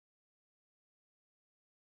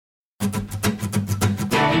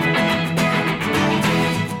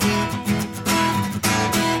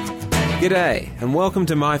G'day, and welcome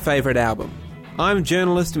to My Favourite Album. I'm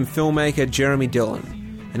journalist and filmmaker Jeremy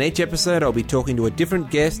Dillon, and each episode I'll be talking to a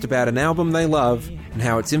different guest about an album they love and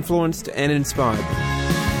how it's influenced and inspired them.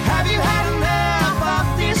 Have you had enough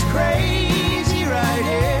of this crazy ride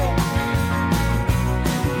here?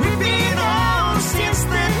 We've been on since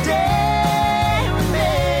the day we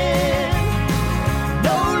met.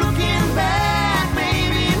 No looking back,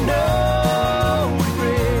 baby, no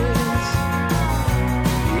regrets.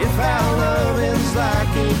 If our love ends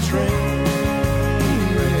like a train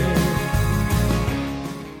wreck.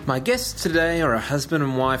 My guests today are a husband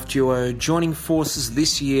and wife duo joining forces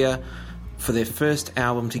this year for their first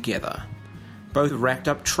album together. Both racked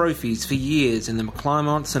up trophies for years in the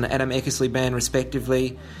McClymonts and Adam Eckersley band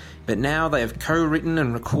respectively, but now they have co-written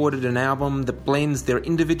and recorded an album that blends their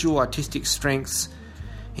individual artistic strengths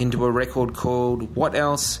into a record called What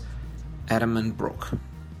Else? Adam and Brooke.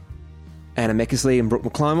 Adam Eckersley and Brooke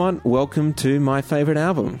McClymont, welcome to My Favourite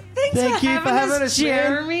Album. Thank you for having us,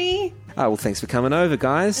 Jeremy. Oh, well, thanks for coming over,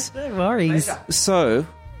 guys. No worries. So,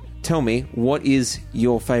 tell me, what is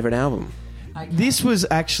your favourite album? This was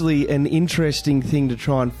actually an interesting thing to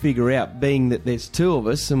try and figure out, being that there's two of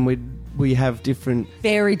us and we have different...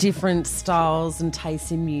 Very different styles and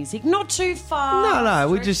tastes in music. Not too far. No,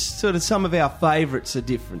 we just sort of, some of our favourites are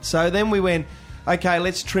different. So then we went, okay,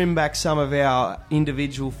 let's trim back some of our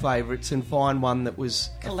individual favourites and find one that was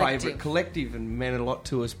a favourite collective and meant a lot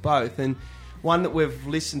to us both. And one that we've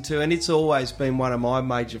listened to, and it's always been one of my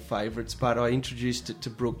major favourites, but I introduced it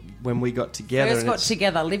to Brooke when we got together. First got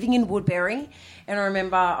together, living in Woodbury, and I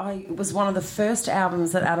remember it was one of the first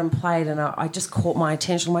albums that Adam played, and I just caught my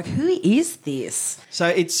attention. I'm like, who is this? So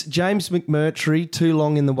it's James McMurtry, Too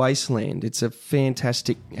Long in the Wasteland. It's a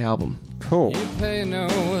fantastic album. Cool. You pay no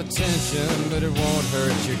attention, but it won't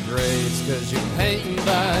hurt your grades, because you're painting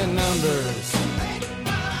by numbers,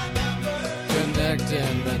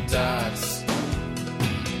 connecting the dots.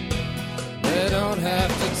 They don't have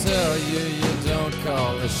to tell you, you don't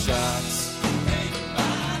call the shots.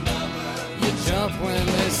 You jump when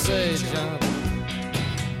they say jump,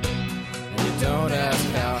 and you don't ask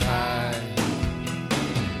how high.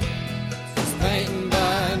 'Cause painting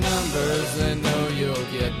by numbers, they know you'll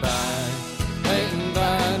get by. Painting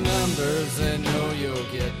by numbers, they know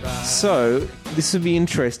you'll get by. So, this would be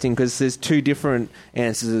interesting because there's two different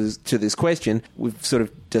answers to this question. We've sort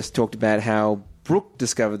of just talked about how Brooke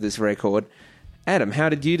discovered this record. Adam, how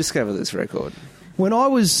did you discover this record? When I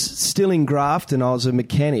was still in Grafton, I was a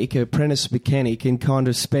mechanic, an apprentice mechanic, and kind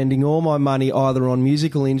of spending all my money either on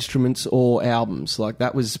musical instruments or albums. Like,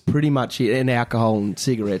 that was pretty much it, and alcohol and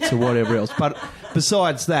cigarettes or whatever else. But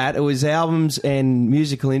besides that, it was albums and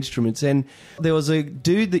musical instruments. And there was a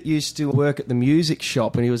dude that used to work at the music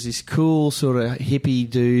shop, and he was this cool sort of hippie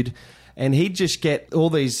dude. And he'd just get all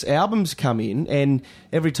these albums come in, and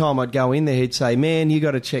every time I'd go in there, he'd say, man, you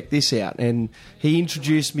got to check this out. And he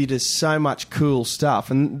introduced me to so much cool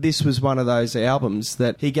stuff. And this was one of those albums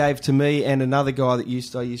that he gave to me and another guy that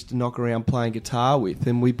I used to knock around playing guitar with.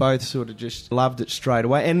 And we both sort of just loved it straight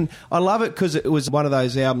away. And I love it because it was one of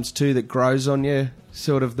those albums, too, that grows on you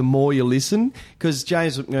sort of the more you listen. Because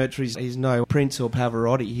James McMurtry, he's no Prince or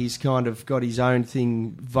Pavarotti. He's kind of got his own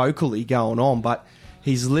thing vocally going on, but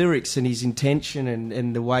his lyrics and his intention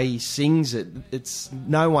and the way he sings it, it's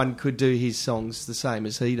no one could do his songs the same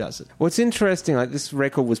as he does it. Well, it's interesting, like, this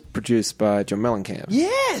record was produced by John Mellencamp.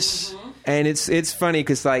 Yes! And it's funny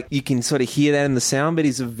because, like, you can sort of hear that in the sound, but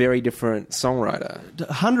he's a very different songwriter.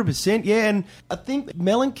 100%, yeah. And I think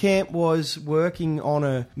Mellencamp was working on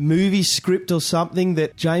a movie script or something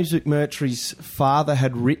that James McMurtry's father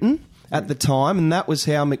had written at the time, and that was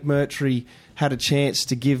how McMurtry had a chance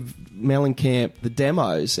to give Mellencamp the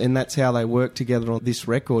demos, and that's how they worked together on this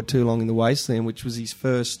record, Too Long in the Wasteland, which was his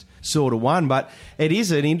first sort of one. But it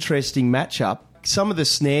is an interesting matchup. Some of the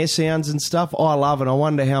snare sounds and stuff, I love it. I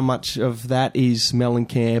wonder how much of that is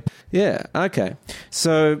Mellencamp. Yeah, okay.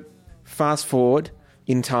 So, fast forward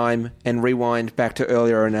in time and rewind back to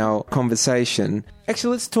earlier in our conversation.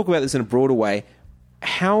 Actually, let's talk about this in a broader way.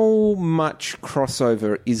 How much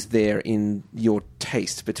crossover is there in your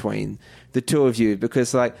taste between the two of you?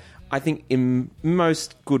 Because, like, I think in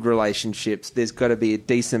most good relationships, there's got to be a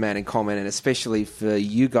decent amount in common, and especially for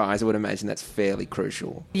you guys, I would imagine that's fairly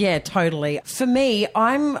crucial. Yeah, totally. For me,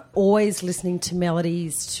 I'm always listening to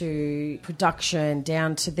melodies, to production,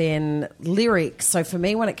 down to then lyrics. So for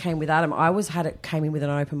me, when it came with Adam, I always came in with an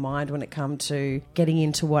open mind when it come to getting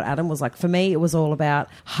into what Adam was like. For me, it was all about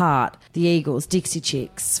Heart, the Eagles, Dixie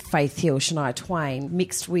Chicks, Faith Hill, Shania Twain,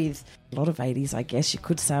 mixed with a lot of 80s, I guess you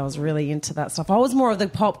could say. I was really into that stuff. I was more of the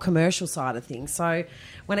pop commercial side of things. So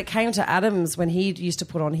when it came to Adam's, when he used to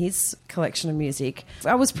put on his collection of music,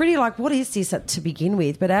 I was pretty like, what is this to begin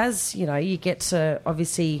with? But as, you know, you get to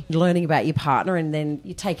obviously learning about your partner and then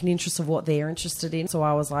you take an interest of what they're interested in. So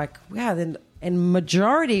I was like, wow, then... And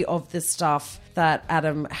majority of the stuff that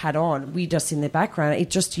Adam had on, we just in the background,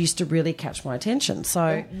 it just used to really catch my attention.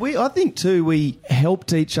 So I think too, we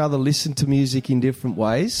helped each other listen to music in different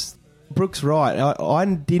ways. Brooke's right. I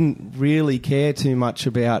didn't really care too much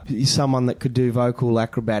about someone that could do vocal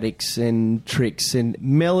acrobatics and tricks and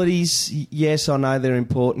melodies. Yes, I know they're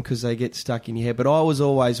important because they get stuck in your head, but I was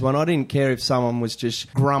always one. I didn't care if someone was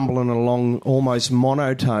just grumbling along almost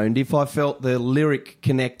monotoned. If I felt the lyric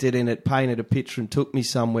connected and it painted a picture and took me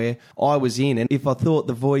somewhere, I was in. And if I thought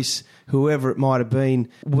the voice, whoever it might have been,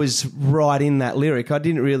 was right in that lyric, I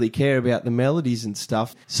didn't really care about the melodies and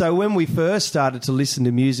stuff. So when we first started to listen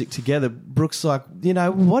to music together, Brooke's like, you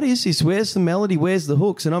know, what is this? Where's the melody? Where's the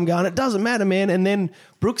hooks? And I'm going, it doesn't matter, man. And then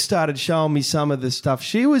Brooke started showing me some of the stuff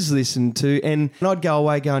she was listening to, and I'd go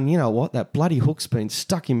away going, you know what, that bloody hook's been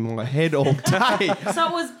stuck in my head all day. So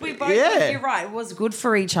it was, we both, you're right, it was good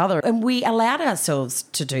for each other. And we allowed ourselves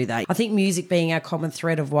to do that. I think music being our common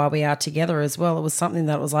thread of why we are together as well, it was something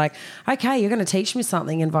that was like, okay, you're going to teach me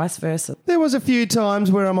something and vice versa. There was a few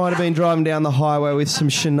times where I might have been driving down the highway with some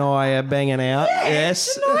Shania banging out.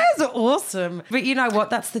 Yes. Shania's awesome. But you know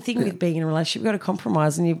what? That's the thing with being in a relationship. You've got to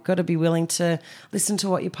compromise and you've got to be willing to listen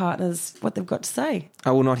to what your partner's, what they've got to say.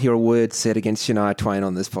 I will not hear a word said against Shania Twain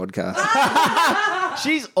on this podcast.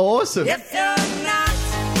 She's awesome. If you're not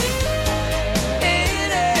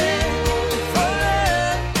in it for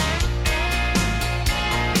love,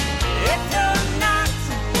 if you're not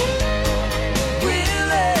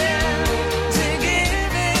willing to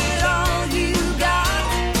give it all you got,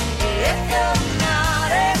 if you're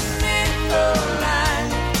not in it for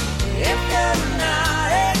life, if you're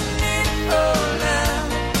not in it for love,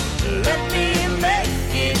 let me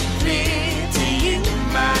make it clear to you,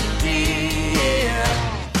 my dear.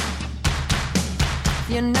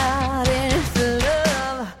 You're not in it for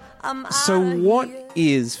love. I'm So outta what here.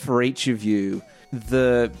 is, for each of you,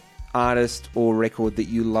 the artist or record that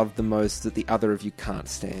you love the most that the other of you can't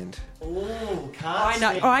stand?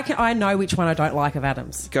 I know which one I don't like of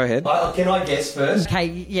Adam's. Go ahead. Can I guess first? Okay,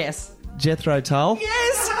 yes. Jethro Tull.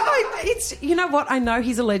 Yes, it's, you know what? I know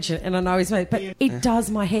he's a legend and I know he's made, but it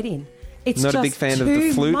does my head in. It's Not a just big fan of the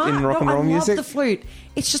too flute much. in rock and roll music? I love the flute.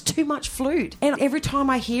 It's just too much flute. And every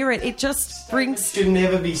time I hear it, it just brings... Should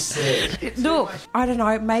never be said. Look, I don't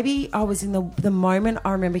know. Maybe I was in the moment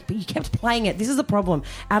I remember, but you kept playing it. This is the problem.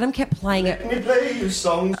 Adam kept playing it. Let me play you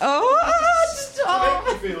songs. Oh, stop.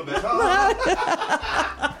 To make you feel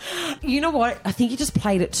better. You know what? I think you just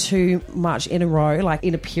played it too much in a row, like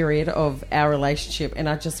in a period of our relationship. And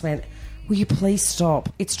I just went... Will you please stop?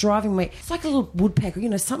 It's driving me. It's like a little woodpecker, you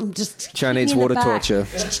know, something just... Joe kicking needs in the water back. torture.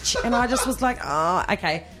 And I just was like, oh,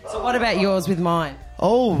 okay. So what about yours with mine?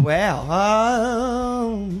 Oh, wow.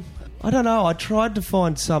 I don't know. I tried to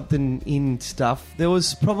find something in stuff. There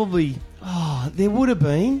was probably... there would have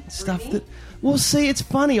been stuff that... Well, see, it's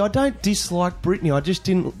funny. I don't dislike Britney. I just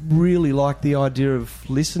didn't really like the idea of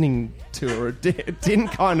listening to her. It didn't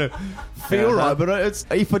kind of feel right. But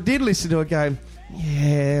if I did listen to her, go...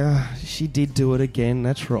 Yeah, she did do it again,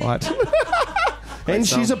 that's right. And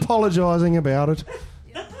she's apologising about it.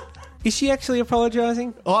 Is she actually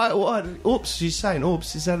apologising? Oops, she's saying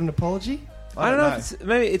oops. Is that an apology? I don't know.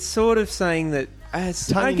 Maybe it's sort of saying that... I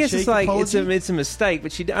guess it's like it's a mistake,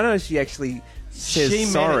 but I don't know if she actually says She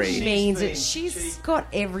sorry. Means it. She's got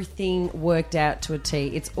everything worked out to a T.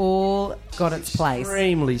 It's all got its place.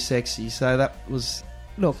 Extremely sexy, so that was...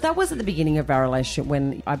 Look, that was at the beginning of our relationship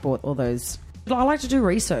when I bought all those... I like to do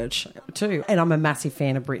research too, and I'm a massive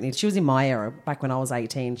fan of Britney. She was in my era back when I was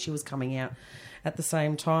 18. She was coming out at the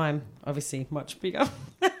same time, obviously much bigger.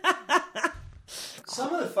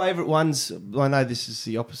 Some of the favourite ones, I know this is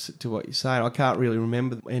the opposite to what you're saying. I can't really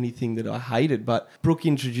remember anything that I hated, but Brooke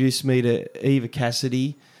introduced me to Eva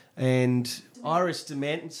Cassidy, and Iris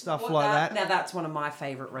Dement and stuff like that. Now that's one of my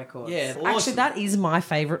favourite records. Yeah, Actually, awesome. that is my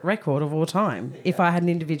favourite record of all time. If I had an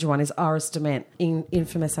individual one, is Iris Dement in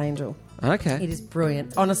Infamous Angel. Okay. It is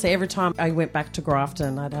brilliant. Honestly, every time I went back to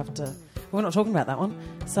Grafton, I'd have to... We're not talking about that one.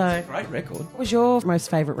 So, Great record. what was your most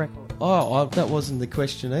favourite record? Oh, that wasn't the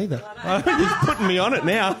question either. You're putting me on it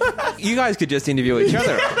now. You guys could just interview each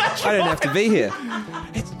other. I don't have to be here.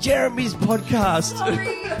 It's Jeremy's podcast.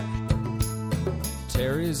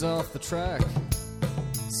 Terry's off the track.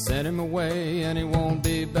 Sent him away and he won't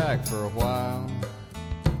be back for a while.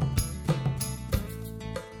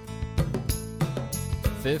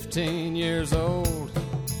 15 years old.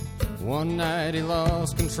 One night he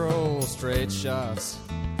lost control. Straight shots.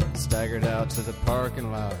 Staggered out to the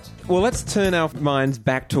parking lot. Well, let's turn our minds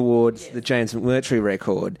back towards the James McMurtry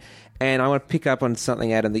record. And I want to pick up on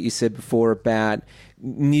something, Adam, that you said before about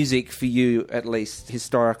music for you, at least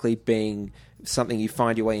historically, being something you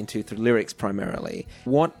find your way into through lyrics primarily.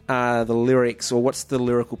 What are the lyrics, or what's the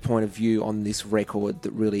lyrical point of view on this record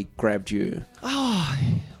that really grabbed you?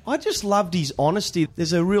 I just loved his honesty.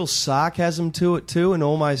 There's a real sarcasm to it too, and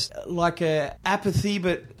almost like a apathy,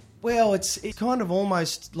 but well, it's kind of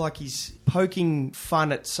almost like he's poking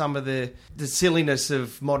fun at some of the silliness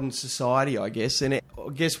of modern society, I guess. And I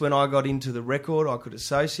guess when I got into the record, I could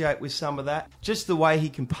associate with some of that. Just the way he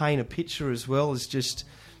can paint a picture as well is just,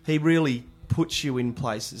 he really puts you in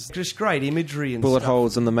places. Just great imagery and Bullet stuff.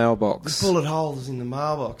 holes in the mailbox. Bullet holes in the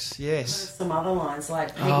mailbox, yes. Some other lines,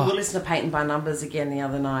 like, we listened to Painting by Numbers again the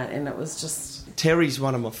other night, and it was just... Terry's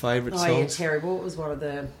one of my favourite Oh, songs. yeah, Terry. What was one of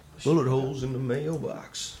the... Bullet holes in the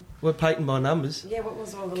mailbox. We're painting by numbers. Yeah, what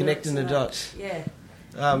was one of the Connecting lyrics the of dots. that?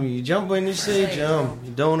 Yeah. You jump when you see jump.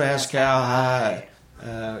 You don't ask how high.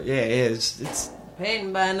 It's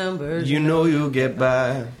Painting by Numbers. you know you'll get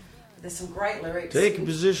by. There's some great lyrics. Take a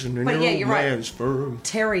position in But your yeah, old you're right. man's firm.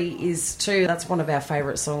 Terry is too. That's one of our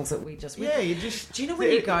favourite songs that we just... Yeah, you just... Do you know when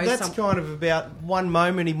you go... That's kind of about one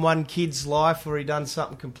moment in one kid's life where he done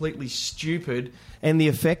something completely stupid, and the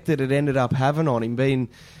effect that it ended up having on him, being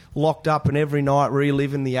locked up and every night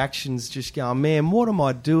reliving the actions, just going, man, what am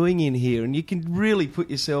I doing in here? And you can really put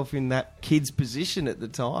yourself in that kid's position at the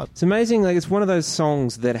time. It's amazing. Like, it's one of those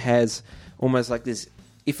songs that has almost like this...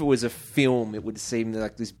 If it was a film, it would seem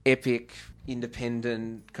like this epic,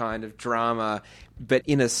 independent kind of drama. But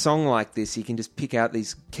in a song like this, you can just pick out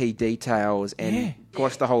these key details and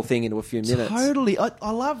squash the whole thing into a few minutes. Totally.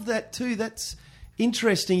 I love that too. That's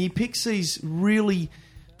interesting. He picks these really,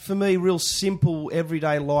 for me, real simple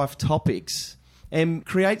everyday life topics and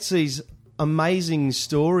creates these amazing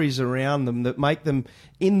stories around them that make them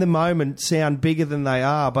in the moment sound bigger than they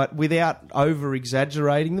are, but without over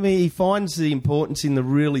exaggerating them. He finds the importance in the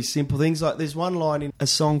really simple things. Like there's one line in a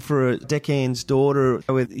song for a deckhand's daughter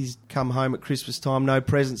where he's come home at Christmas time, no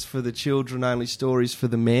presents for the children, only stories for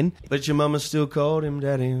the men. But your mama still called him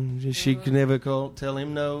daddy, and she could never tell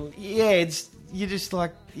him no. Yeah, you're just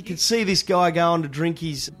like, you can see this guy going to drink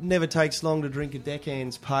his... Never takes long to drink a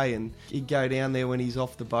deckhand's pay, and he'd go down there when he's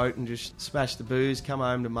off the boat and just smash the booze, come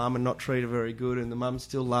home to mum and not treat her very good, and the mum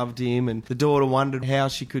still loved him, and the daughter wondered how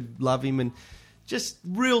she could love him, and just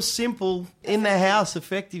real simple, in the house,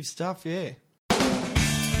 effective stuff, yeah.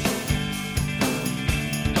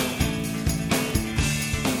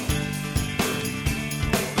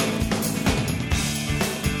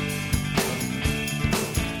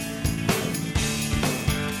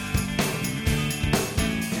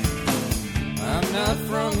 Not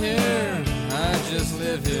from here, I just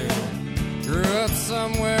live here. Grew up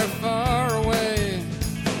somewhere far away.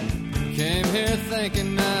 Came here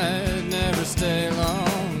thinking I'd never stay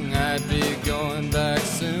long. I'd be going back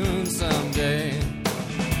soon someday.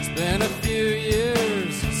 It's been a few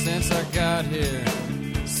years since I got here.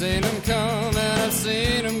 Seen them come and I've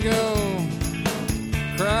seen them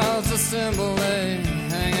go. Crowds assemble, they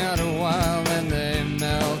hang out a while, then they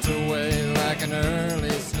melt away like an early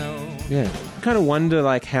snow. Yeah. I kind of wonder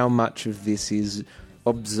like how much of this is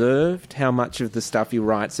observed, how much of the stuff he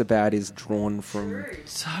writes about is drawn from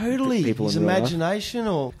Totally. people His in real life. imagination,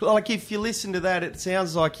 or like if you listen to that, it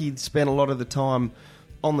sounds like he'd spent a lot of the time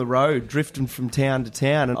on the road, drifting from town to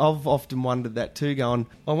town. And I've often wondered that too, going,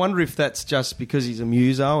 I wonder if that's just because he's a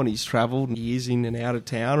muso and he's travelled and he is in and out of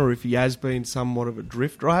town, or if he has been somewhat of a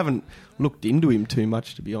drifter. I haven't looked into him too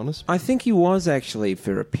much, to be honest. I think he was actually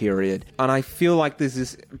for a period. And I feel like there's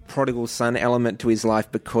this prodigal son element to his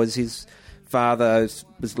life because his father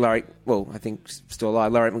was Larry, well, I think still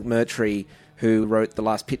alive, Larry McMurtry, who wrote The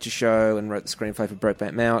Last Picture Show and wrote the screenplay for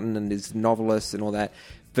Brokeback Mountain and is a novelist and all that.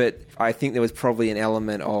 But I think there was probably an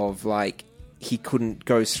element of, like, he couldn't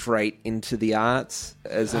go straight into the arts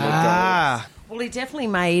as an adult. Well, he definitely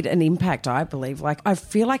made an impact, I believe. Like, I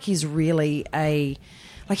feel like he's really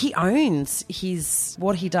he owns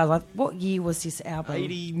what he does. Like, what year was this album?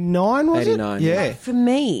 89, was 89, it? Yeah. For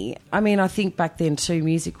me, I mean, I think back then too,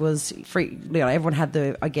 music was free. Everyone had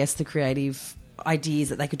the creative ideas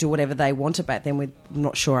that they could do whatever they wanted back then. I'm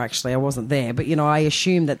not sure, actually, I wasn't there, but I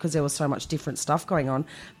assumed that because there was so much different stuff going on.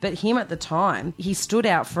 But him at the time, he stood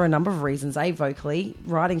out for a number of reasons. Vocally,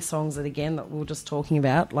 writing songs that we were just talking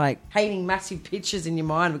about, like painting massive pictures in your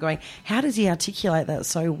mind. We're going, how does he articulate that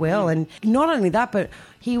so well? And not only that, but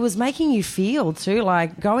he was making you feel too,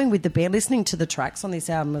 like going with the band, listening to the tracks on this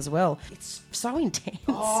album as well. It's so intense.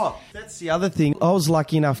 Oh, that's the other thing. I was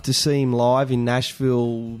lucky enough to see him live in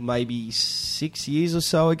Nashville maybe 6 years or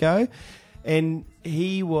so ago, and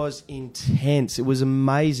he was intense. It was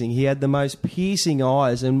amazing. He had the most piercing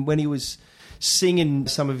eyes, and when he was singing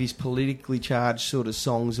some of his politically charged sort of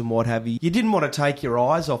songs and what have you, you didn't want to take your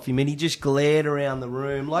eyes off him, and he just glared around the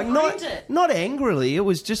room, like not angrily. It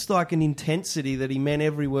was just like an intensity that he meant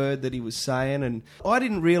every word that he was saying. And I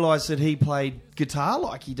didn't realise that he played guitar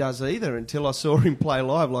like he does either until I saw him play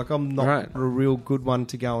live. Like, I'm not a real good one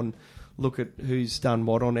to go and look at who's done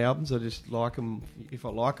what on albums. I just like them if I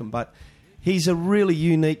like them, but he's a really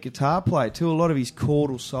unique guitar player too. A lot of his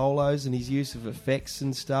chordal solos and his use of effects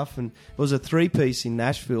and stuff. And it was a 3-piece in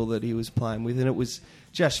Nashville that he was playing with, and it was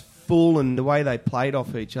just full, and the way they played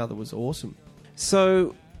off each other was awesome.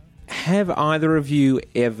 So, have either of you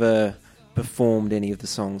ever performed any of the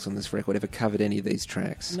songs on this record, ever covered any of these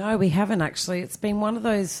tracks? No, we haven't actually. It's been one of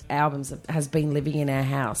those albums that has been living in our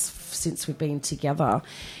house since we've been together.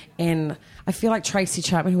 And I feel like Tracy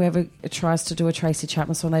Chapman, whoever tries to do a Tracy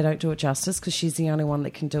Chapman song, they don't do it justice because she's the only one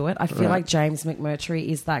that can do it. I feel like James McMurtry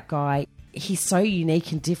is that guy. He's so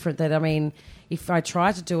unique and different that, I mean, if I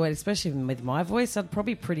tried to do it, especially with my voice, I'd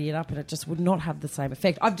probably pretty it up and it just would not have the same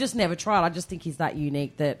effect. I've just never tried. I just think he's that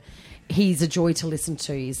unique that he's a joy to listen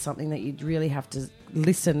to. He's something that you'd really have to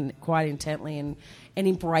listen quite intently and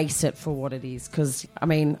embrace it for what it is. Because, I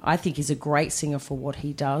mean, I think he's a great singer for what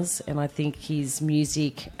he does, and I think his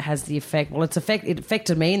music has the effect. Well, it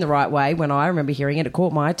affected me in the right way when I remember hearing it. It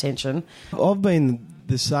caught my attention. I've been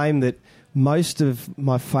the same, that most of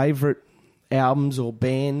my favourite albums or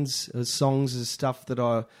bands or songs is stuff that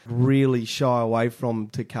I really shy away from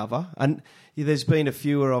to cover. And there's been a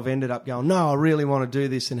few where I've ended up going, no, I really want to do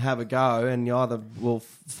this and have a go, and you either will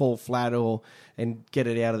fall flat and get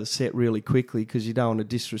it out of the set really quickly because you don't want to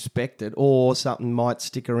disrespect it, or something might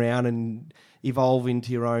stick around and evolve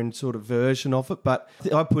into your own sort of version of it. But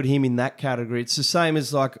I put him in that category. It's the same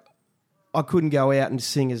as, like, I couldn't go out and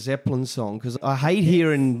sing a Zeppelin song because I hate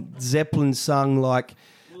hearing Zeppelin sung like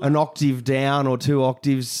an octave down or 2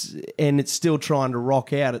 octaves and it's still trying to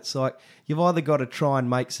rock out. It's like you've either got to try and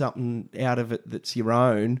make something out of it that's your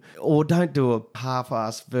own, or don't do a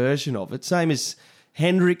half-assed version of it. Same as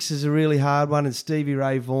Hendrix is a really hard one, and Stevie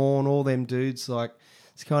Ray Vaughan, all them dudes, like,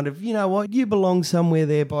 it's kind of, you know what, you belong somewhere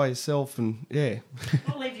there by yourself, and yeah.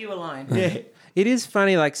 I'll leave you alone. Yeah. It is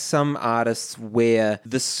funny, like some artists where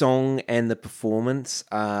the song and the performance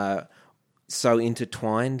are so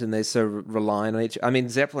intertwined and they're so reliant on each. I mean,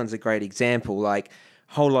 Zeppelin's a great example. Like,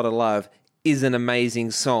 Whole Lot of Love is an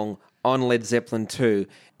amazing song on Led Zeppelin 2,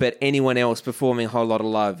 but anyone else performing Whole Lot of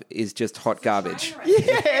Love is just hot garbage.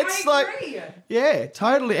 Yeah, it's like, yeah,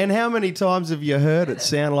 totally. And how many times have you heard it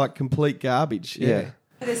sound like complete garbage? Yeah.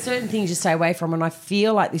 There's certain things you stay away from, and I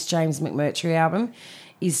feel like this James McMurtry album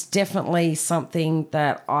is definitely something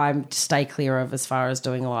that I stay clear of as far as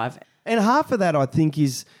doing live. And half of that, I think,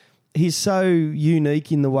 is he's so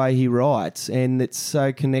unique in the way he writes, and it's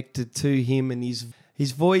so connected to him, and his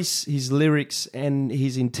voice, his lyrics, and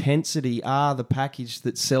his intensity are the package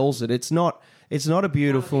that sells it. It's not a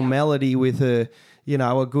beautiful melody with a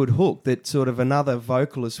good hook that sort of another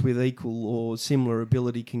vocalist with equal or similar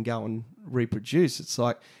ability can go and reproduce. It's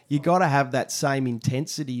like you got to have that same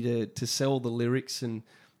intensity to sell the lyrics and,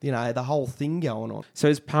 the whole thing going on. So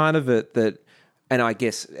is part of it that, and I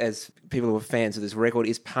guess as people who are fans of this record,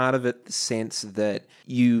 is part of it the sense that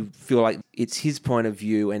you feel like it's his point of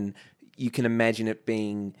view and you can imagine it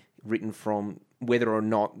being written from whether or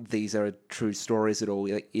not these are true stories at all.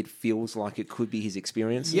 It feels like it could be his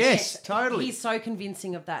experience. Yes, totally. He's so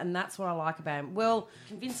convincing of that, and that's what I like about him. Well,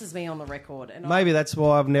 convinces me on the record. And maybe that's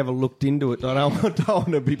why I've never looked into it. I don't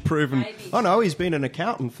want to be proven. Maybe. Oh, no, he's been an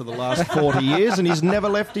accountant for the last 40 years and he's never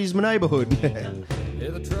left his neighbourhood.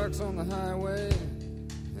 Hear the trucks on the highway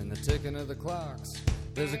and the ticking of the clocks.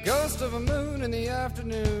 There's a ghost of a moon in the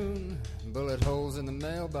afternoon. Bullet holes in the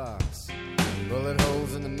mailbox. Bullet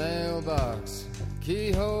holes in the mailbox.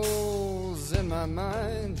 Keyholes in my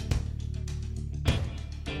mind.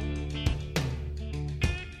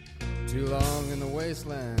 Too long in the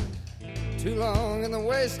wasteland, too long in the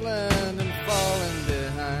wasteland and falling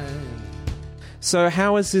behind. So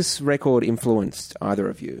how has this record influenced either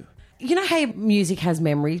of you? You know how music has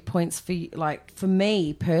memory points for you? Like, for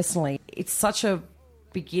me personally, it's such a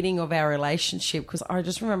beginning of our relationship, because I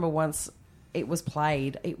just remember once it was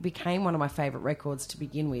played, it became one of my favourite records to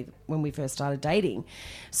begin with when we first started dating.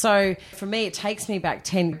 So for me, it takes me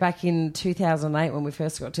back in 2008 when we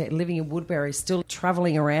first got to living in Woodbury, still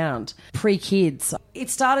travelling around, pre-kids. It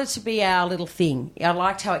started to be our little thing. I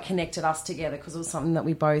liked how it connected us together because it was something that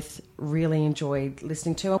we both really enjoyed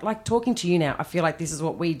listening to. Like talking to you now, I feel like this is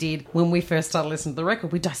what we did when we first started listening to the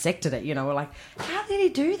record. We dissected it, you know, we're like, how did he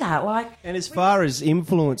do that? And as far as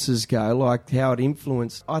influences go, like how it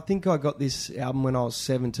influenced, I think I got this album when I was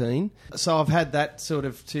 17. So I've had that sort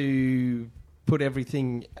of to put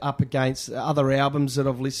everything up against other albums that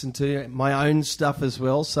I've listened to, my own stuff as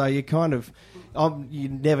well. So you kind of, you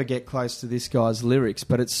never get close to this guy's lyrics,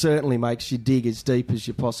 but it certainly makes you dig as deep as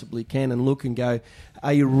you possibly can and look and go,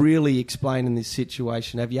 are you really explaining this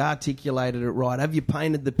situation? Have you articulated it right? Have you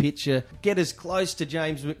painted the picture? Get as close to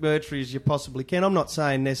James McMurtry as you possibly can. I'm not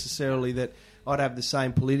saying necessarily that I'd have the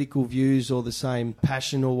same political views or the same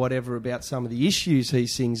passion or whatever about some of the issues he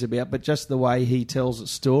sings about, but just the way he tells a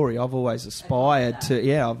story, I've always aspired to,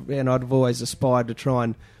 and I've always aspired to try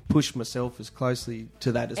and push myself as closely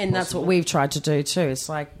to that as possible. And that's what we've tried to do too. It's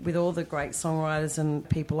like with all the great songwriters and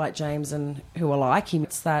people like James and who are like him,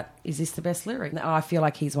 it's that, is this the best lyric? I feel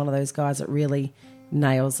like he's one of those guys that really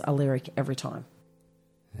nails a lyric every time.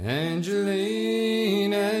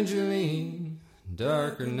 Angeline, Angeline,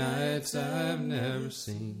 darker nights I've never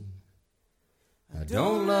seen. I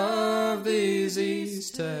don't love these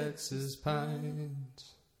East Texas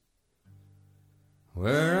pines,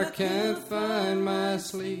 where I can't find my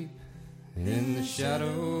sleep in the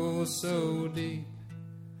shadows so deep,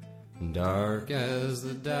 dark as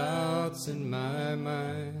the doubts in my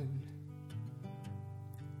mind.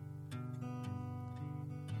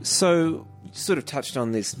 So, you sort of touched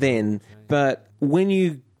on this then, but when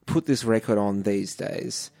you put this record on these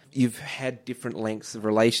days, you've had different lengths of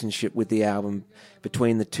relationship with the album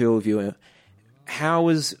between the two of you. How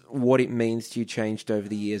has what it means to you changed over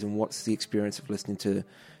the years, and what's the experience of listening to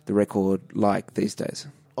the record like these days?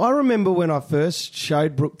 I remember when I first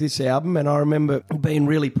showed Brooke this album, and I remember being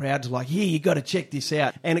really proud to like, here, you got to check this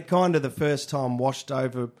out. And it kind of the first time washed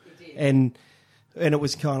over, and it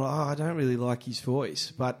was kind of, I don't really like his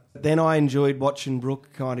voice. But then I enjoyed watching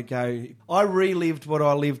Brooke kind of go, I relived what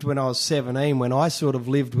I lived when I was 17, when I sort of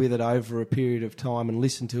lived with it over a period of time and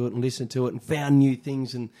listened to it and found new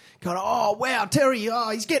things and kind of, oh, wow, Terry,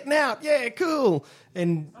 he's getting out. Yeah, cool.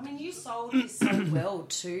 And I mean, you sold this so well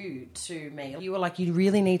to me. You were like, you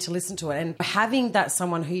really need to listen to it. And having that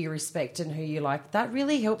someone who you respect and who you like, that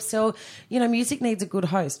really helps sell. You know, music needs a good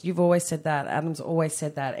host. You've always said that. Adam's always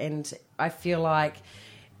said that. And I feel like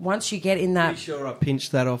once you get in that... Pretty sure I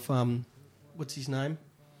pinched that off, what's his name?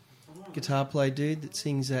 Guitar player dude that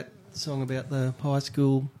sings that song about the high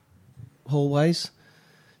school hallways.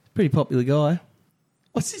 Pretty popular guy.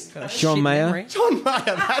 What's his name? John Mayer? Memory. John Mayer,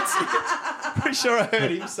 that's it. Pretty sure I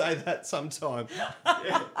heard him say that sometime.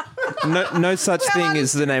 Yeah. No such thing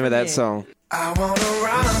as the name of that song. I wanna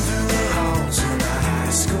run through the halls in the high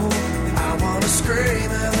school. I wanna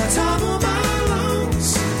scream at the top of my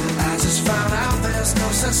lungs. I just found out there's no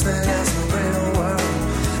such thing as the real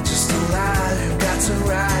world. Just a lie you've got to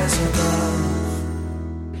rise above.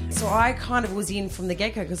 So I kind of was in from the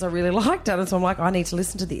get-go because I really liked it. And so I'm like, I need to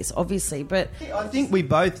listen to this, obviously. But I think we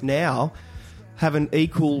both now have an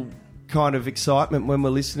equal kind of excitement when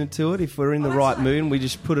we're listening to it. If we're in the right mood, we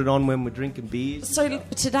just put it on when we're drinking beers. So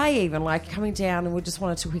today even, like, coming down, and we just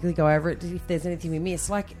wanted to quickly go over it if there's anything we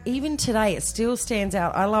missed. Like, even today, it still stands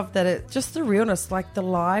out. I love that it, just the realness, like the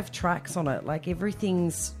live tracks on it, like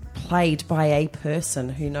everything's played by a person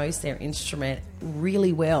who knows their instrument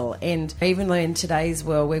really well. And even though in today's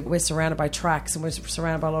world we're surrounded by tracks and we're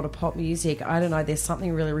surrounded by a lot of pop music, I don't know, there's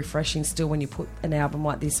something really refreshing still when you put an album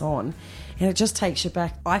like this on, and it just takes you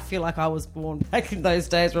back. I feel like I was born back in those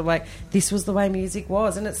days where I'm like, this was the way music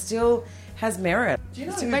was, and it still has merit. Do you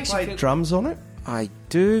know who played drums on it? I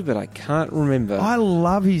do, but I can't remember. I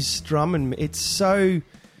love his drumming. It's so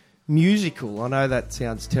musical. I know that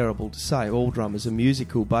sounds terrible to say. All drummers are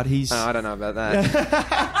musical, but he's... I don't know about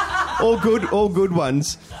that. all good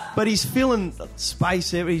ones. But he's filling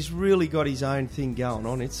space. He's really got his own thing going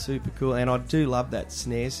on. It's super cool. And I do love that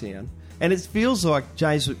snare sound. And it feels like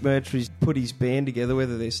James McMurtry's put his band together,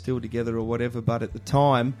 whether they're still together or whatever, but at the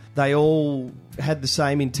time, they all had the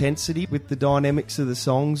same intensity with the dynamics of the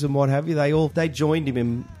songs and what have you. They joined him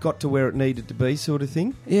and got to where it needed to be, sort of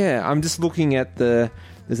thing. Yeah, I'm just looking at there's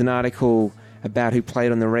an article about who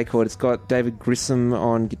played on the record. It's got David Grissom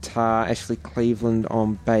on guitar, Ashley Cleveland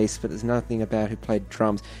on bass, but there's nothing about who played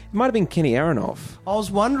drums. It might have been Kenny Aronoff. I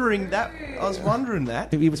was wondering that.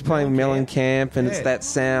 He was playing Mellencamp, and it's that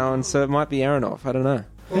sound, so it might be Aronoff. I don't know.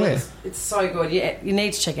 Well, it's so good. You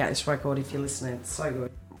need to check out this record if you're listening. It's so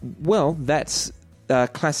good. Well, that's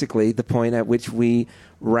classically the point at which we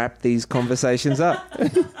wrap these conversations up.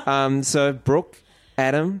 So, Brooke,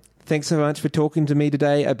 Adam, thanks so much for talking to me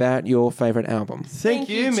today about your favourite album. Thank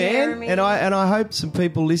you, man. Jeremy. And I hope some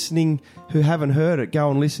people listening who haven't heard it go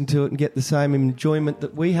and listen to it and get the same enjoyment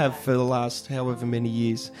that we have for the last however many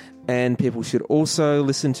years. And people should also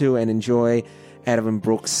listen to and enjoy Adam and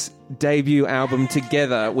Brooke's debut album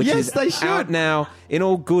Together, which is out now in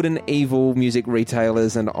all good and evil music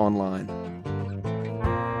retailers and online.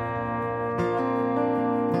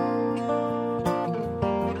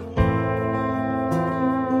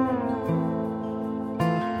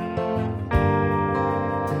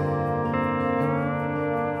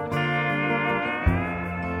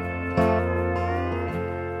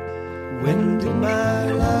 When did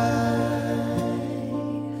my life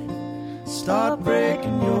start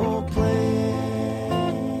breaking your plans?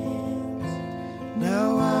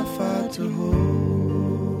 Now I fight to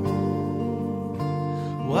hold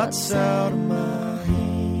what's out of my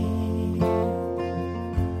hand.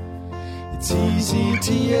 It's easy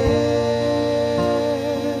to yell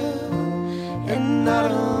and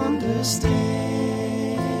not understand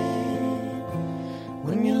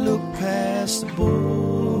when you look past the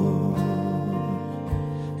board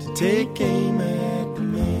to take aim at the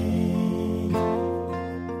man.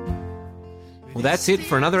 Well, that's it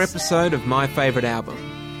for another episode of My Favourite Album.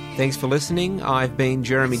 Thanks for listening. I've been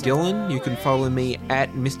Jeremy Dillon. You can follow me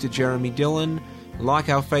at Mr. Jeremy Dillon. Like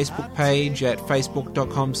our Facebook page at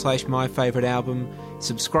facebook.com/myfavoritealbum.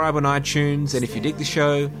 Subscribe on iTunes, and if you dig the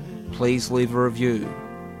show, please leave a review.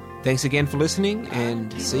 Thanks again for listening,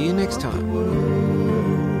 and see you next time.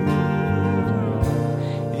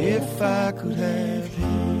 If I could have